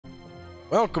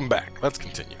Welcome back. Let's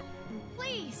continue.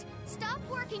 Please, stop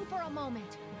working for a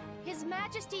moment. His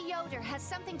Majesty Yoder has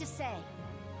something to say.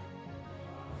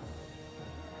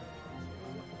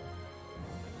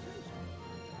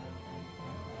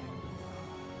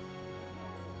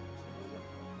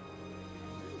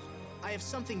 I have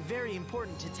something very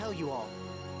important to tell you all.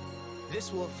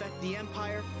 This will affect the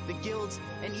Empire, the guilds,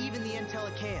 and even the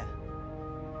Entelecheia.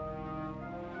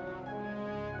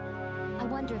 I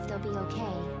wonder if they'll be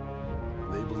okay.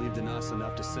 They believed in us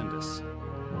enough to send us.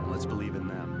 Let's believe in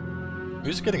them.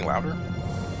 Music getting louder?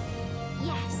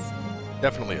 Yes.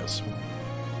 Definitely is.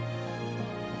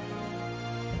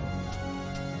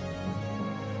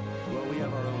 Well, we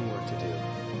have our own work to do.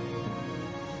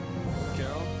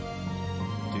 Carol,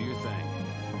 do your thing.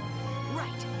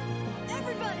 Right.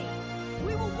 Everybody!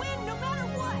 We will win no matter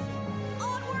what!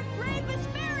 Onward, brave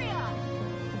Vesperia!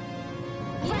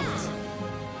 Yes.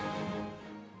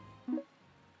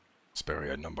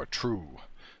 Vesperia number true.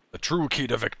 The true key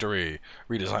to victory.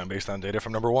 Redesign based on data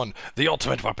from number 1. The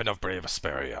ultimate weapon of brave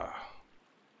Vesperia.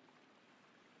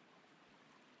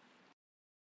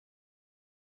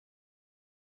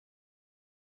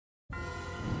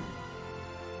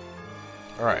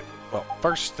 Alright, well,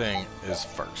 first thing is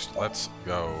first. Let's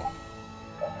go.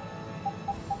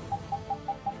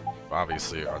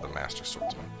 Obviously are the Master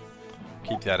Swordsman.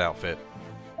 Keep that outfit.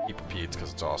 Keep repeats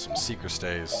because it's awesome. Seeker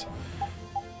stays.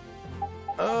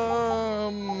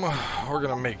 We're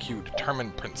gonna make you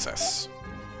Determined Princess.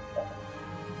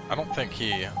 I don't think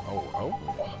he...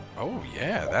 Oh,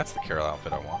 yeah, that's the Carol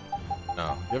outfit I want.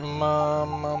 No, give him,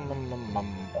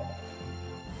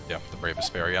 yeah, the Brave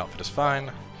Vesperia outfit is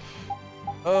fine.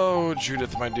 Oh,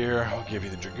 Judith, my dear, I'll give you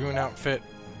the Dragoon outfit.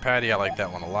 Patty, I like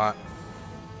that one a lot.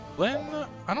 Flynn,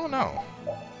 I don't know.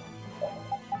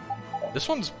 This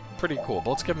one's pretty cool,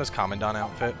 but let's give him his Commandant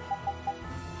outfit.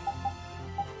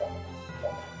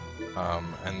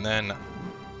 And then,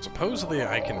 supposedly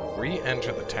I can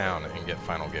re-enter the town and get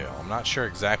Final Gale. I'm not sure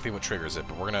exactly what triggers it,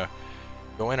 but we're gonna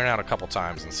go in and out a couple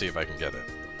times and see if I can get it.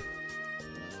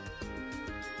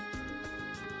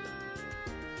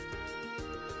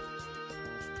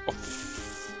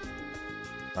 Oof.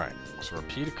 Alright, so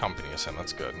repeat accompanies him,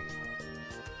 that's good.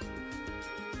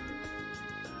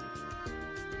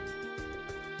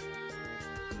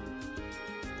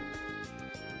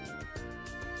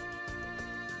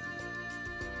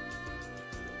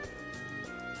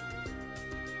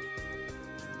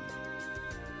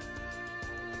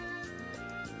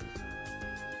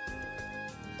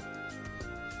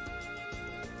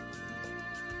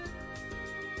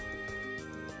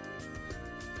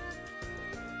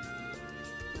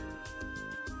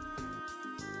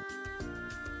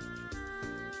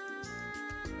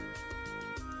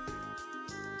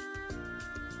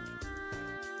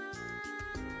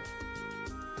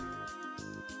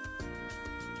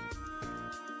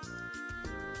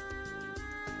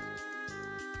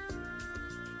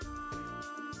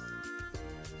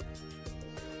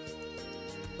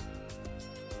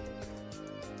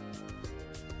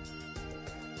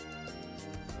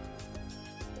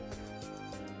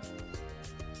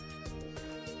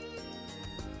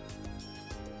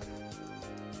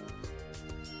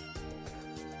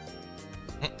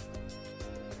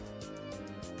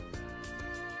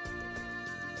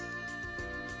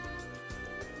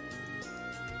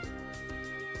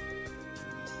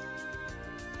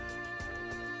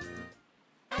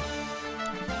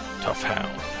 Tough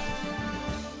Hound.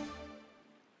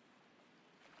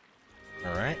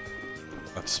 Alright.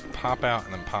 Let's pop out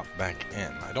and then pop back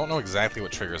in. I don't know exactly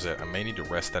what triggers it. I may need to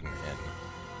rest at an inn.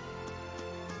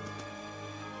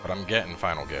 But I'm getting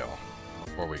Final Gale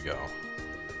before we go.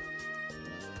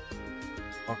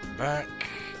 Welcome back.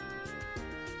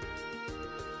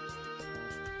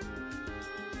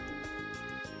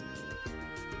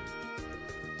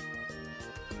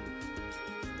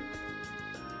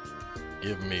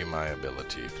 Give me my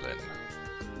ability, Flynn.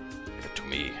 Give it to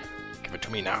me. Give it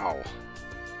to me now.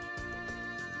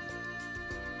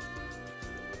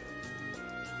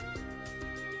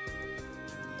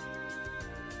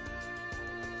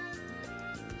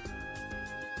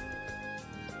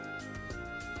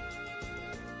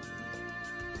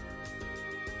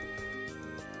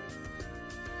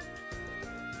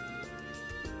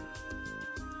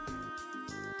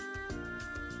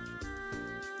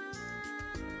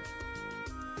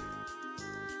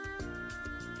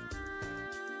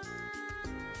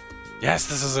 Yes,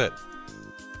 this is it.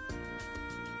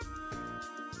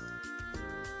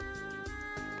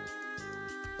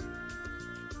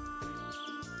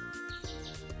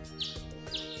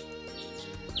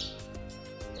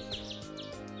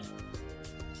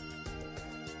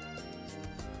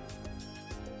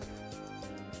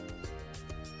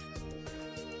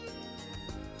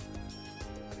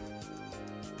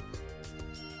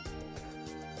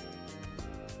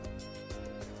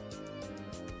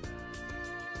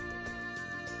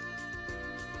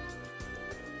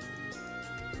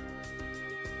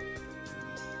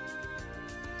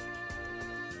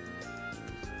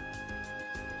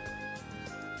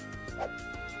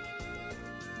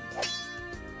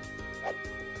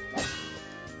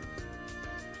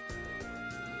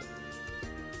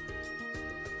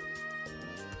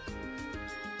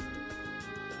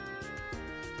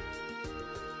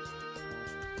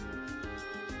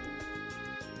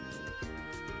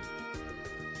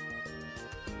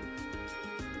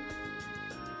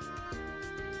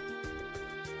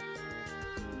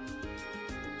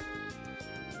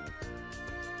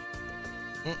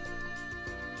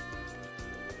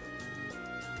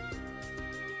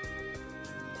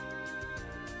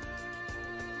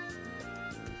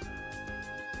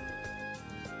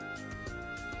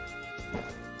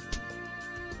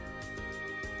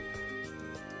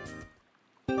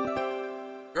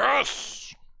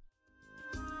 Yes!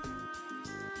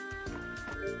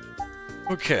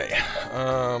 Okay,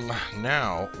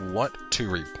 now what to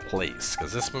replace?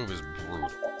 Because this move is brutal.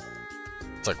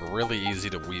 It's like really easy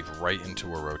to weave right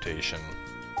into a rotation.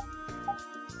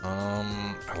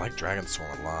 I like Dragon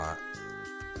Swarm a lot.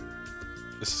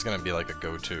 This is gonna be like a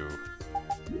go-to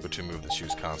move that's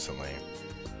used constantly.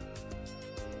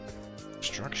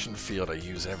 Destruction Field I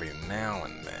use every now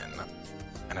and then.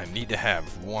 And I need to have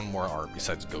one more art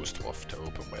besides Ghost Wolf to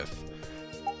open with.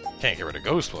 Can't get rid of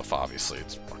Ghost Wolf, obviously.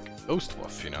 It's fucking Ghost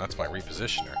Wolf, you know, that's my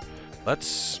repositioner.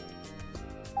 Let's...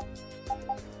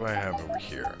 What do I have over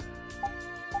here?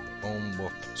 Home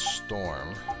Wolf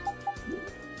Storm.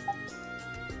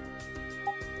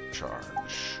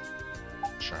 Charge.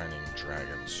 Shining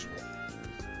Dragon Swarm.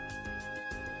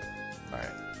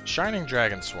 Alright. Shining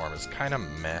Dragon Swarm is kind of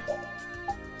meh.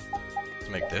 Let's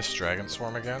make this Dragon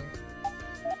Swarm again.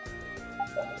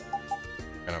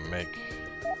 I'm gonna make...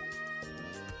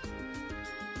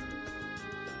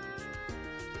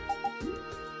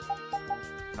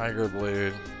 Tiger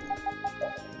Blade.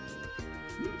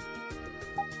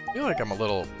 I feel like I'm a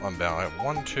little unbalanced. I have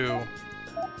 1, 2,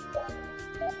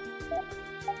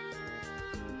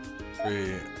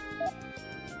 3,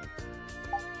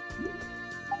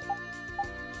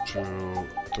 2,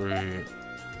 3,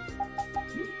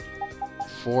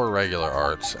 4 regular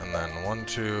arts, and then 1,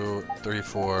 2, 3,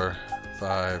 4,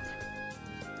 5.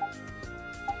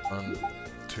 1,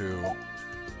 2,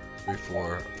 3,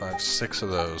 4, 5, 6 of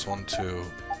those. 1, 2,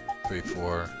 3,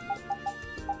 4,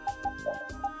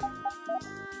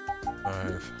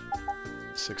 5,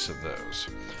 6 of those.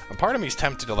 And part of me is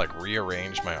tempted to like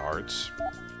rearrange my arts.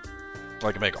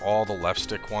 Like make all the left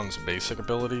stick ones basic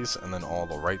abilities, and then all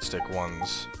the right stick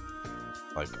ones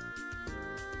like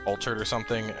altered or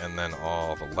something, and then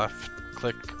all the left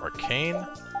click arcane.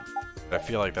 But I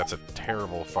feel like that's a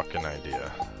terrible fucking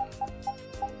idea.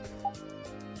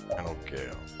 Final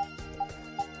Gale.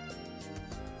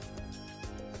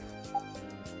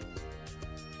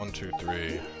 One, 2,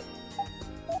 3,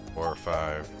 4,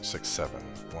 5, 6, 7.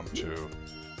 1, 2,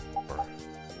 4,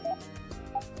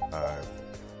 5,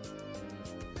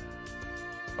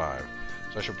 5.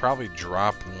 So I should probably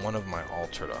drop one of my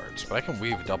altered arts, but I can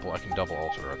weave double. I can double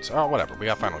altered arts. Oh, whatever. We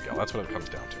got Final Gale. That's what it comes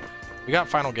down to. We got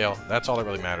Final Gale. That's all that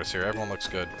really matters here. Everyone looks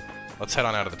good. Let's head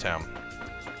on out of the town.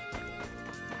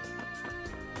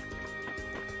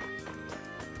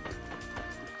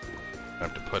 I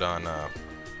have to put on,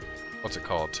 what's it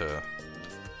called, to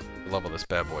level this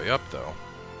bad boy up, though.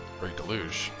 Great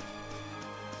Deluge.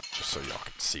 Just so y'all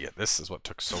can see it. This is what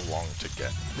took so long to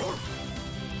get.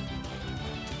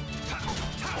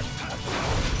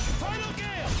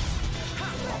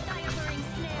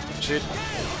 See, it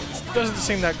doesn't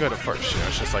seem that good at first, you know,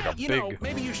 it's just like a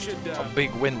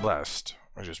big wind blast.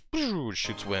 It just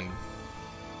shoots wind.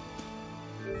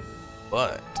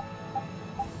 But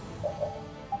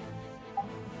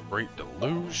Great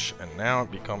Deluge, and now it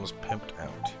becomes pimped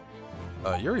out.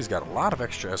 Yuri's got a lot of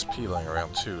extra SP laying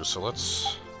around too, so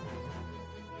let's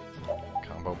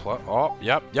combo plus. Oh,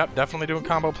 yep, definitely doing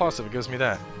combo plus if it gives me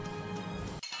that.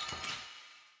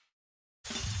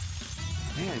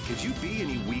 Man, could you be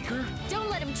any weaker? Don't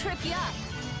let him trip you up.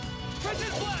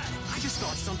 I just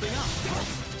thought something up.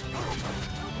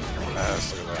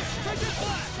 Let's do that.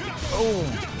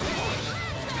 Boom!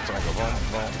 So I go boom,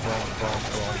 boom, boom,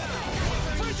 boom.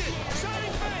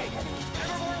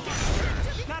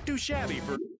 Not too shabby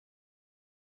for...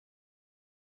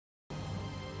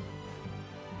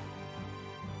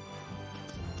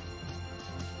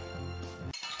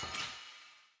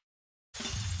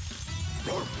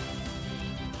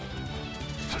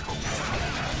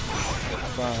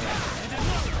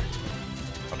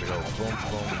 Have to go boom,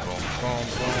 boom, boom, boom, boom,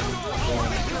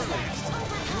 boom.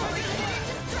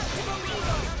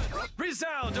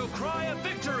 Resound, O cry of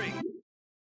victory!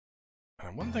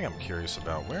 And one thing I'm curious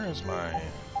about, where is my...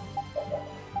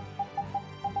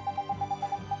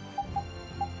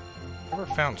 Never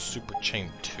found Super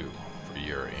Chain 2 for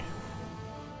Yuri,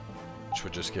 which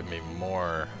would just give me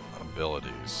more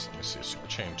abilities. Let me see, Super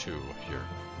Chain 2 here.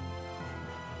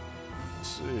 Let's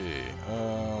see,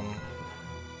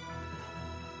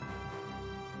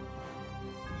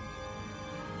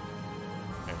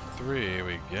 and 3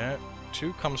 we get.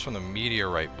 2 comes from the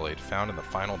meteorite blade found in the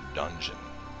final dungeon.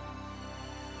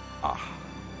 Ah.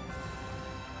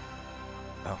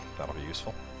 Oh, that'll be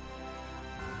useful.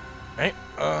 Right,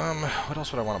 what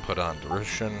else would I want to put on?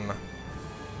 Duration.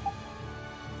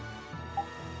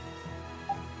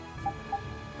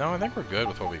 No, I think we're good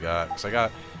with what we got. Because I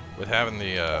got, with having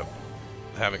the,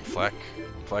 having Fleck.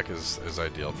 Fleck is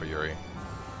ideal for Yuri.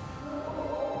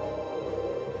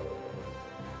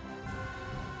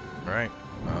 Alright,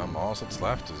 all that's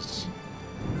left is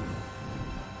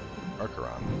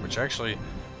Archeron, which actually, no,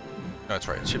 that's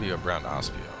right, it should be around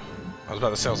Ospio. I was about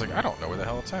to say, I was like, I don't know where the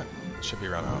hell it's at. It should be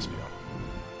around Ospio.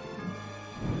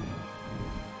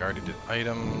 I already did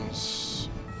items.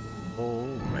 Oh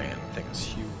man, the thing is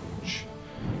huge.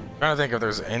 I'm trying to think if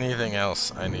there's anything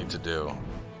else I need to do.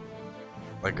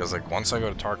 Like, cause like once I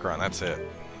go to Tarkaron, that's it.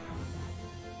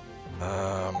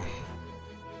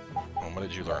 What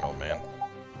did you learn, old man?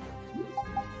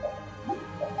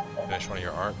 Finish one of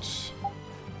your arts.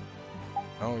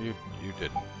 Oh, you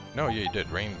didn't. No, yeah, you did.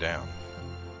 Rain down.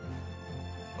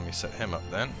 Let me set him up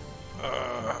then.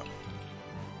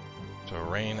 So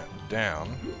rain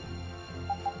down.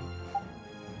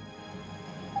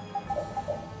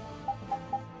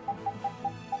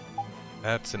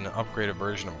 That's an upgraded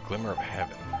version of Glimmer of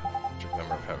Heaven.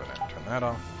 Glimmer of Heaven. Turn that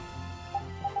off.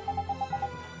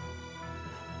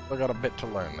 I got a bit to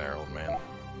learn there, old man.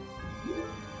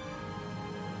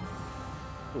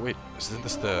 Oh, wait, isn't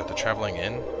this the Traveling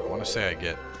Inn? I want to say I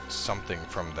get something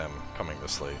from them coming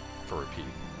this late for repeat.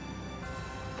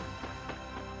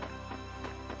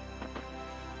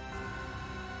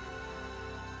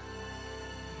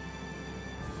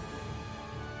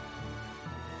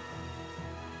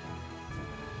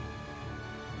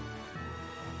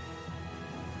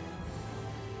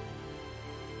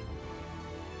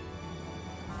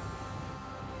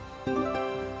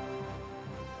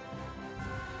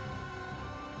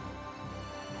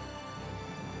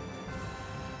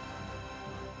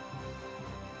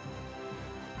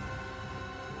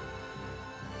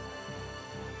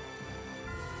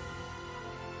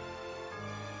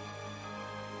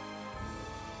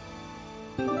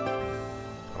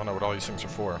 I don't know what all these things are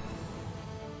for.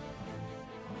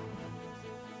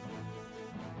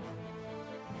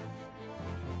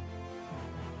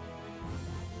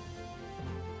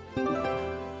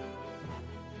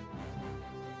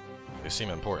 They seem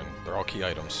important. They're all key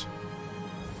items.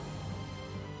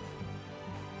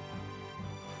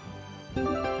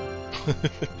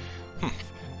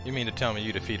 You mean to tell me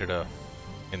you defeated a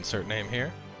insert name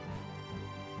here?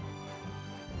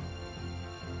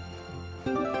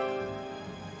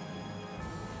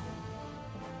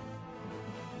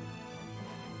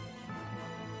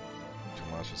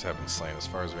 Have been slain. As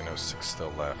far as we know, 6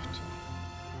 still left.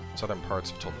 Southern parts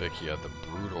of Tolbikia, the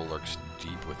Brutal lurks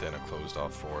deep within a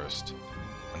closed-off forest.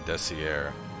 On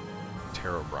Desier,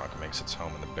 Terrobronk makes its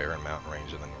home in the barren mountain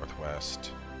range in the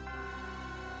northwest.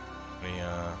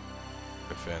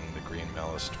 Griffin, the Green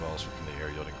Malice, dwells within the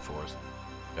air-yielding forest.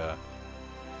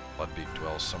 Bloodbeak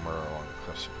dwells somewhere along the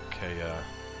cliffs of Achaia.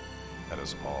 That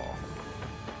is all.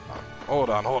 Hold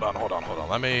on.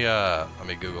 Let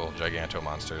me Google Giganto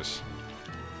monsters.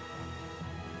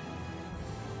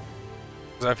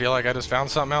 I feel like I just found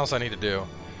something else I need to do.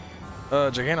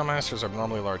 Giganto monsters are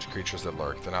normally large creatures that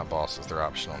lurk. They're not bosses, they're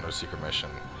optional, no secret mission.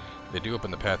 They do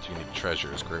open the path to unique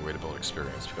treasures, great way to build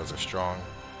experience because they're strong.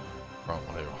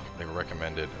 They were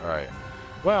recommended. Alright.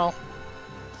 Well,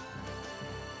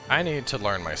 I need to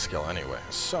learn my skill anyway,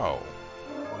 so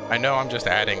I know I'm just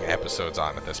adding episodes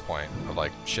on at this point of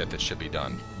like shit that should be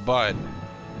done, but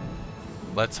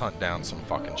let's hunt down some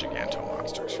fucking Giganto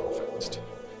monsters real fast.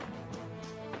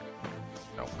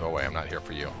 Go away, I'm not here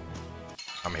for you.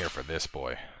 I'm here for this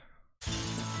boy.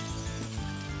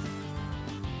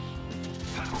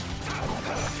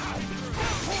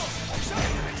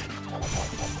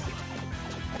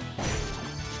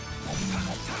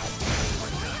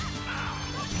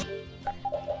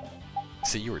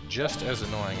 See, you were just as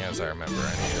annoying as I remember.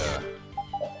 I need,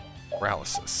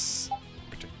 paralysis.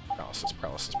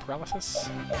 Paralysis.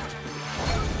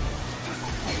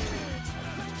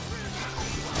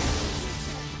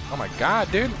 Oh my god,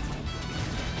 dude!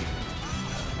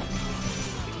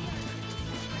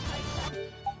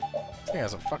 This thing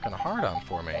has a fucking hard-on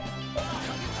for me.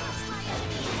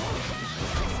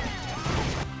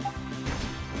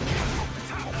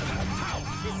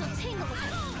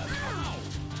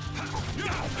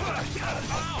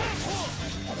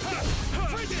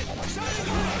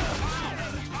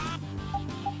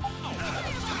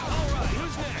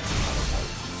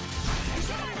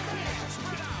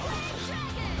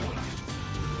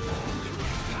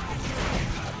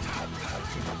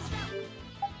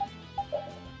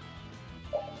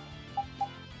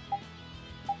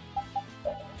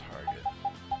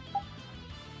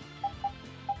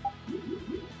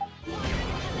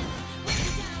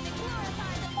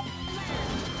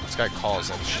 This guy calls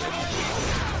in shit.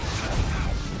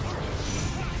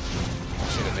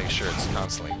 Just need to make sure it's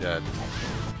constantly dead.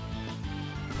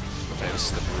 Okay, this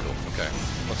is the brutal. Okay,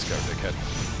 let's go, dickhead.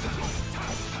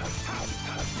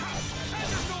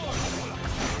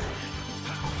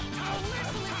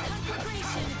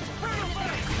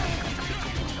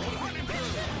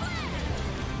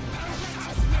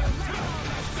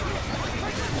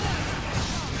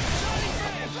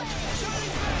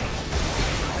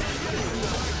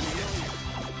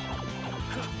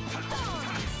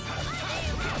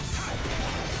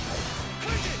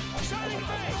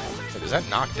 Wait, is that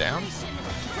knocked down?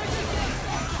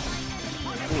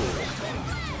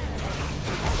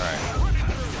 Alright.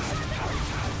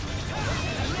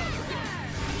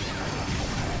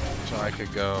 So I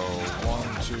could go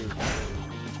 1, 2.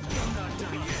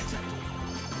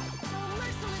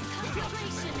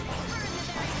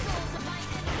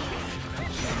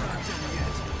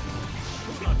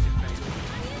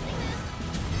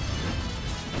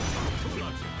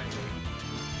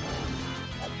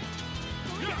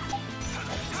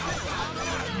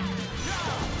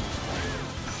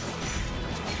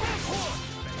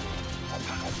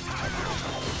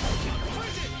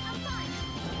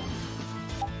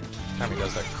 Time he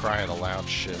does that crying aloud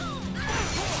shit.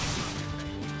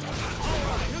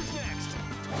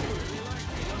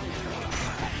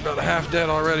 About half dead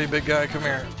already, big guy. Come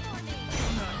here.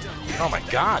 Oh my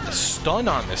god, the stun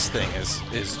on this thing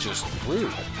is just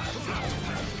rude.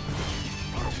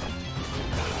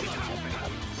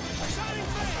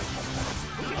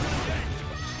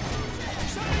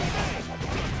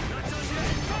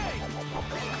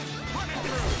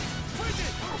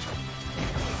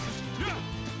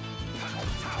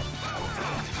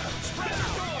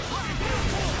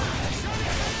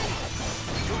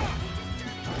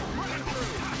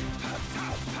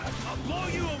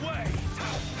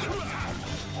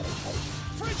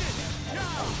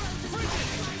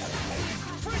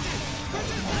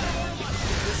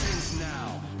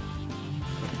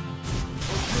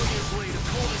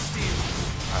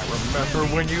 Remember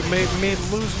when you made me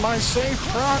lose my save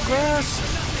progress?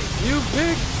 You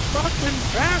big fucking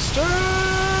bastard!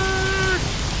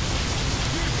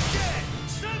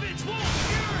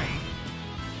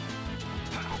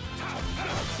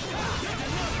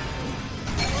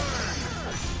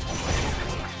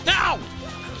 No!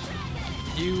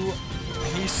 You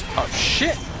piece of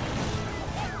shit!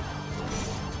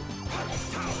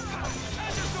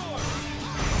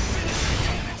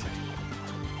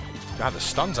 God, the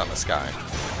stun's on this guy.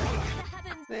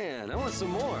 Man, I want some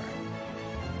more.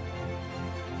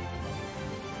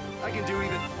 I can do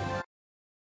even...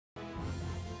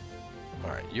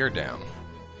 Alright, you're down.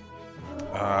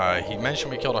 He mentioned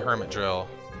we killed a hermit drill.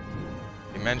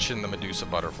 He mentioned the Medusa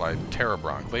butterfly,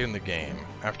 Terrabronk, late in the game.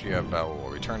 After you have battle,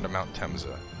 we'll return to Mount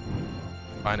Temza.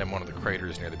 Find him one of the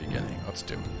craters near the beginning. Let's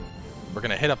do it. We're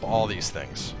gonna hit up all these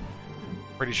things.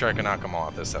 Pretty sure I can knock them all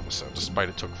out this episode, despite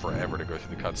it took forever to go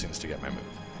through the cutscenes to get my move.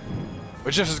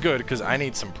 Which is good, because I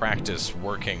need some practice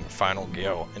working Final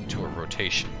Gale into a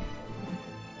rotation.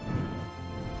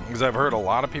 Because I've heard a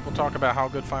lot of people talk about how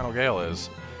good Final Gale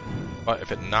is, but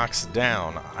if it knocks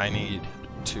down, I need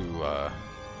to,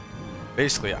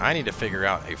 basically, I need to figure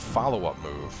out a follow-up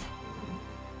move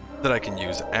that I can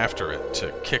use after it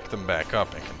to kick them back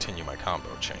up and continue my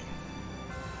combo chain.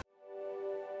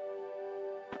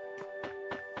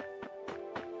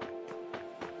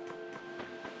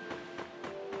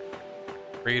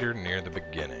 Crater near the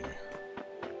beginning.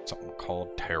 Something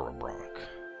called Terrabronk.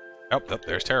 Oh,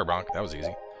 there's Terrabronk. That was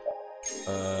easy.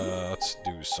 Let's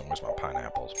do some. Where's my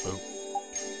pineapples? Boop.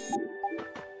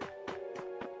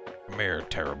 Come here,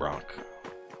 Terrabronk.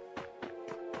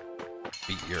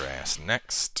 Beat your ass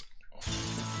next.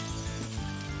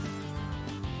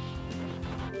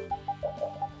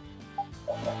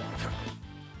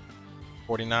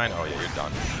 $49. Oh yeah, you're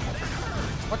done.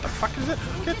 What the fuck is it?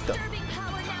 Get them.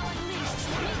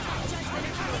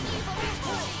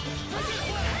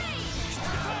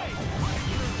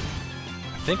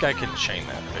 I think I can chain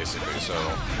that, basically, so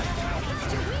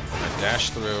I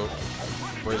dash through,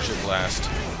 Rigid Blast,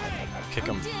 kick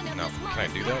him. No, can I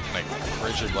do that? Can I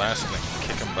Rigid Blast and then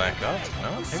kick him back up?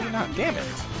 No, maybe not. Damn it.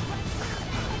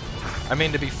 I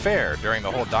mean, to be fair, during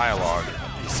the whole dialogue,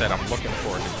 he said, I'm looking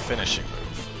for a new finishing move.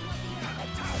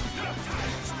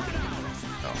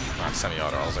 Oh, not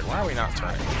semi-auto. I was like, why are we not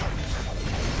turning?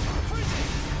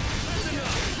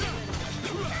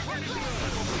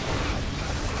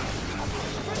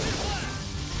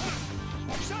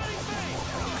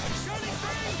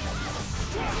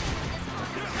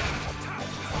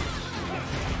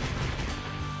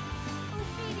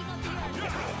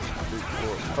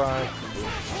 Five.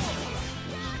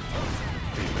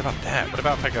 What about that? What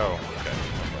about if I go? Okay.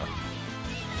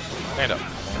 Stand up. 1,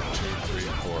 2, 3,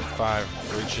 4, 5.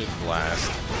 Frigid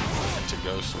blast. Into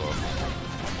ghost look.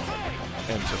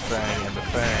 Into fang. Into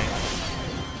fang.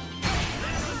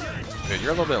 Dude,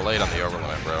 you're a little bit late on the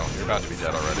overlimit, bro. You're about to be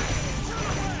dead already.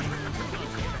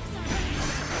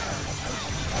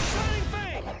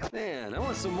 Man, I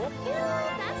want some more.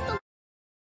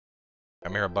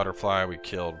 Chimera butterfly, we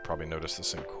killed. Probably noticed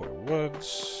this in Koi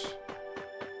Woods.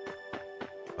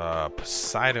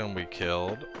 Poseidon, we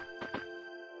killed.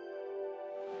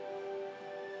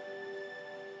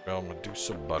 Well,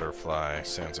 Medusa butterfly,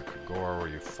 Sansa Kagor, where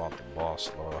you fought the boss,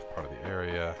 lower left part of the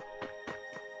area.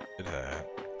 Did that.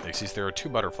 You see, there were 2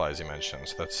 butterflies he mentioned,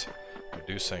 so that's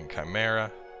Medusa and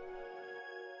Chimera.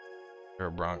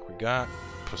 Bronk we got.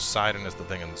 Poseidon is the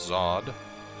thing in Zod.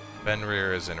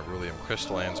 Fenrir is in Arulium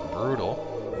Crystallands.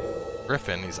 Brutal.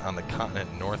 Griffin, he's on the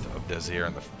continent north of Desir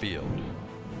in the field.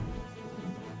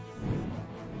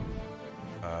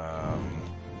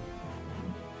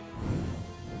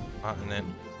 Continent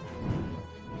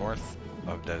north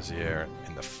of Desir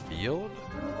in the field?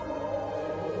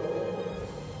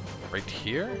 Right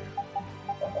here?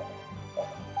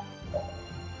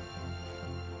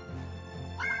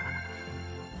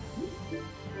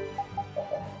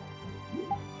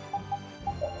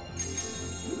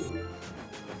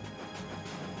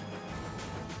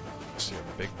 See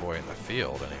a big boy in the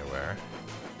field anywhere.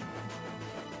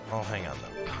 Oh, hang on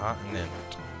though. Continent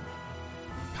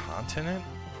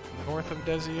north of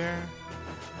Desir?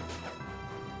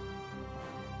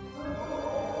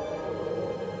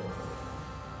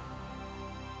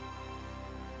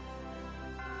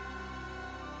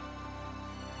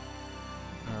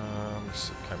 Let's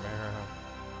see, Chimera,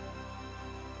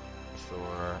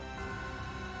 Thor.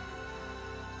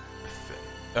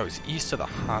 Oh, he's east of the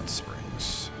hot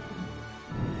springs.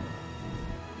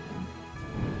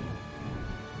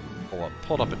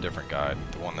 Pulled up a different guide.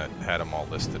 The one that had them all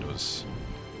listed was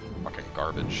fucking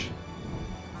garbage.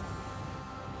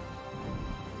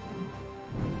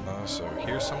 So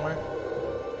here somewhere?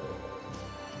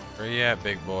 Where you at,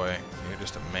 big boy? You're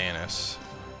just a Manus.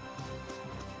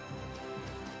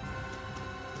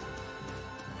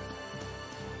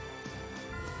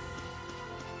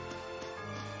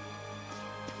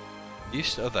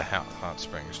 East of the hot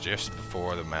springs, just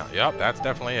before the mountain. Yup, that's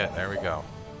definitely it. There we go.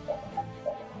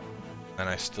 And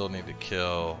I still need to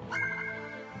kill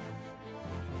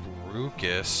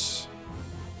Brucus.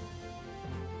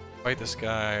 Fight this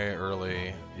guy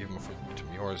early, even before we get to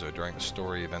Mjorzo. During the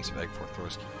story, events of Eggfort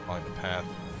Thors keep following the path.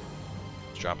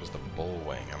 His drop is the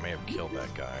Bullwing. I may have killed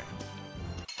that guy.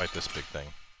 Fight this big thing.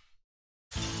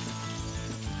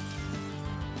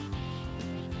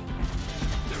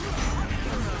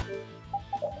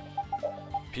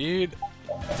 Pede,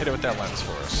 hit it with that lens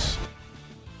for us.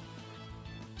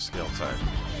 Scale type.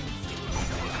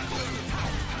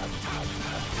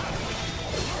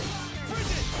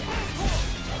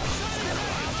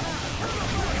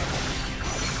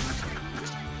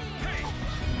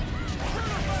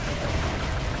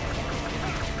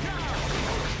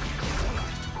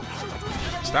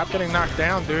 Stop getting knocked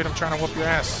down, dude. I'm trying to whoop your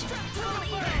ass.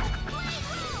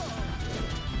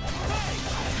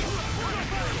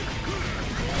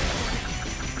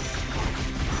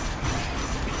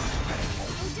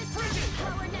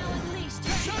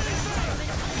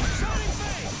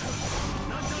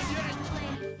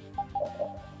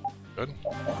 Good.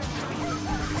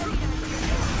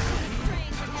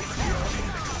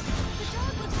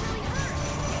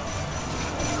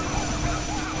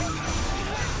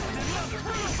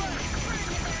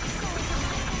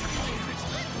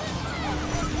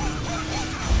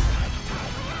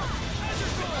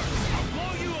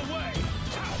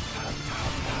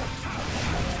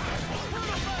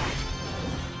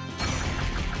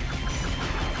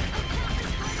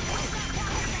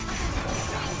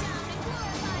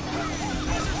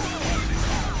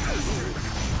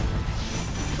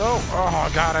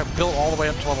 Oh god, I built all the way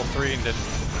up to level 3 and didn't.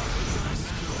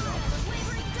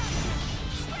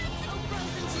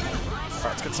 Alright,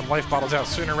 let's get some life bottles out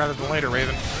sooner rather than later,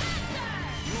 Raven.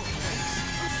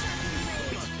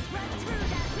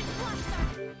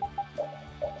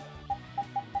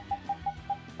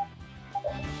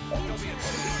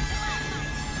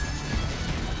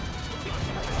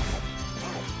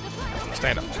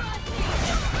 Stand up.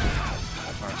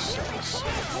 Marcellus.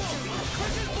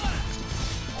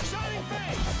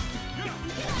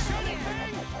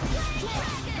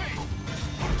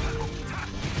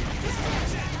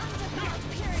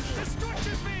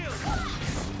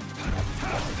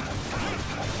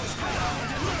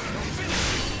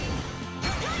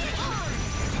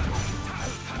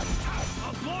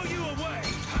 I'll blow you away.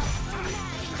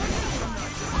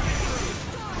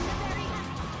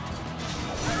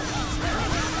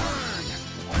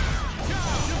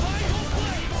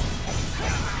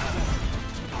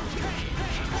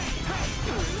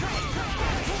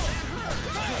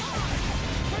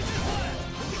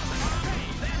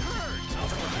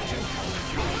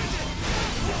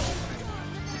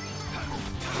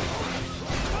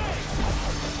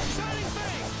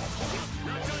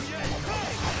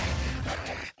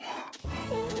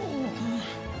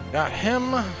 Got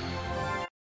him.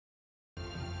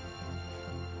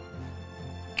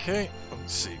 Okay,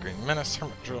 let's see. Green Menace,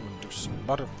 Hermit Drill, Medusa,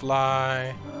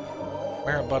 Butterfly,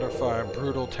 Merit Butterfly,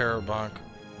 Brutal, Terrorbonk,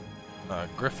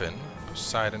 Griffin,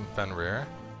 Poseidon, Fenrir.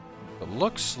 It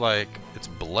looks like it's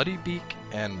Bloody Beak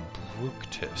and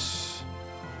Bructus.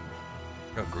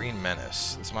 Oh, Green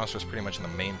Menace. This monster is pretty much in the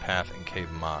main path in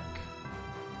Cave Mock.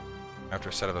 After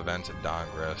a set of events at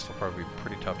Dawngrest, he'll probably be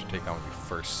pretty tough to take on when you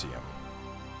first see him.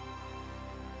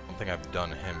 I don't think I've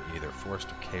done him either.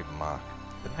 Forest of Cave Mock.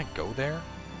 Didn't I go there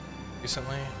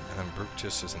recently? And then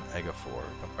Bructus is an Egafor.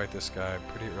 I'll fight this guy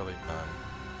pretty early on.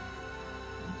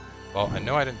 Well, I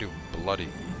know I didn't do Bloody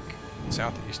Eek.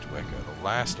 Southeast Wicca. The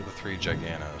last of the 3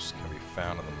 Gigantos can be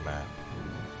found on the map.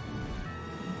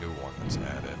 New one that's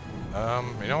added.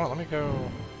 You know what? Let me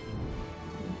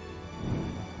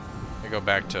go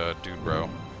back to Dude Bro,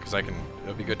 because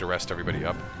it'll be good to rest everybody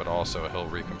up, but also he'll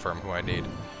reconfirm who I need.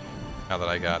 Now that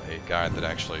I got a guide that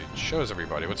actually shows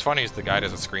everybody. What's funny is the guide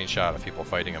has a screenshot of people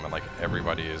fighting him, and like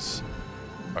everybody is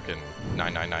fucking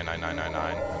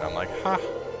 9999999, and I'm like, ha!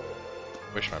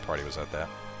 Wish my party was at that.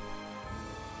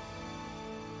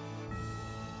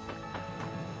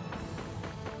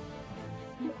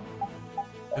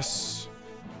 Yes.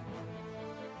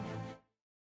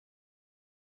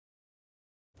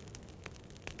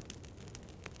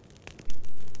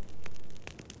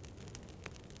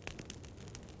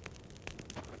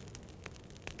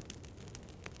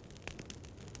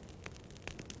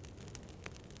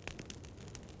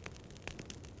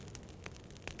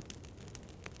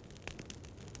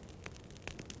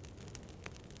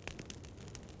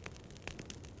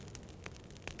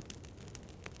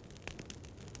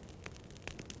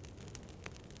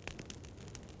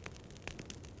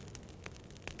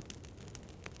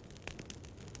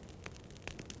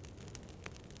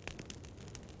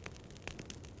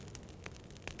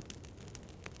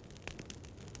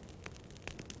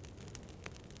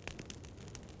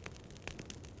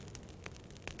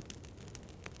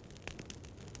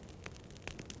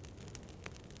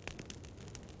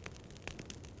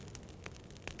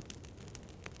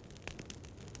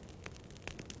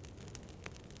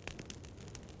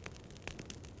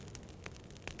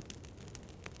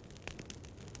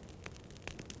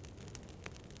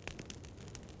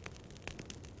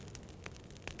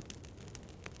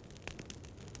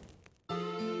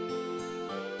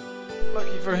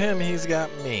 Lucky for him, he's got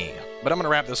me. But I'm going to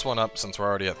wrap this one up since we're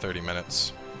already at 30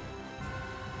 minutes.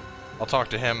 I'll talk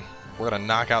to him. We're going to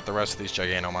knock out the rest of these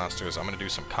Giganto monsters. I'm going to do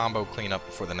some combo cleanup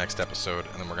for the next episode,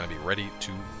 and then we're going to be ready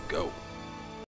to go.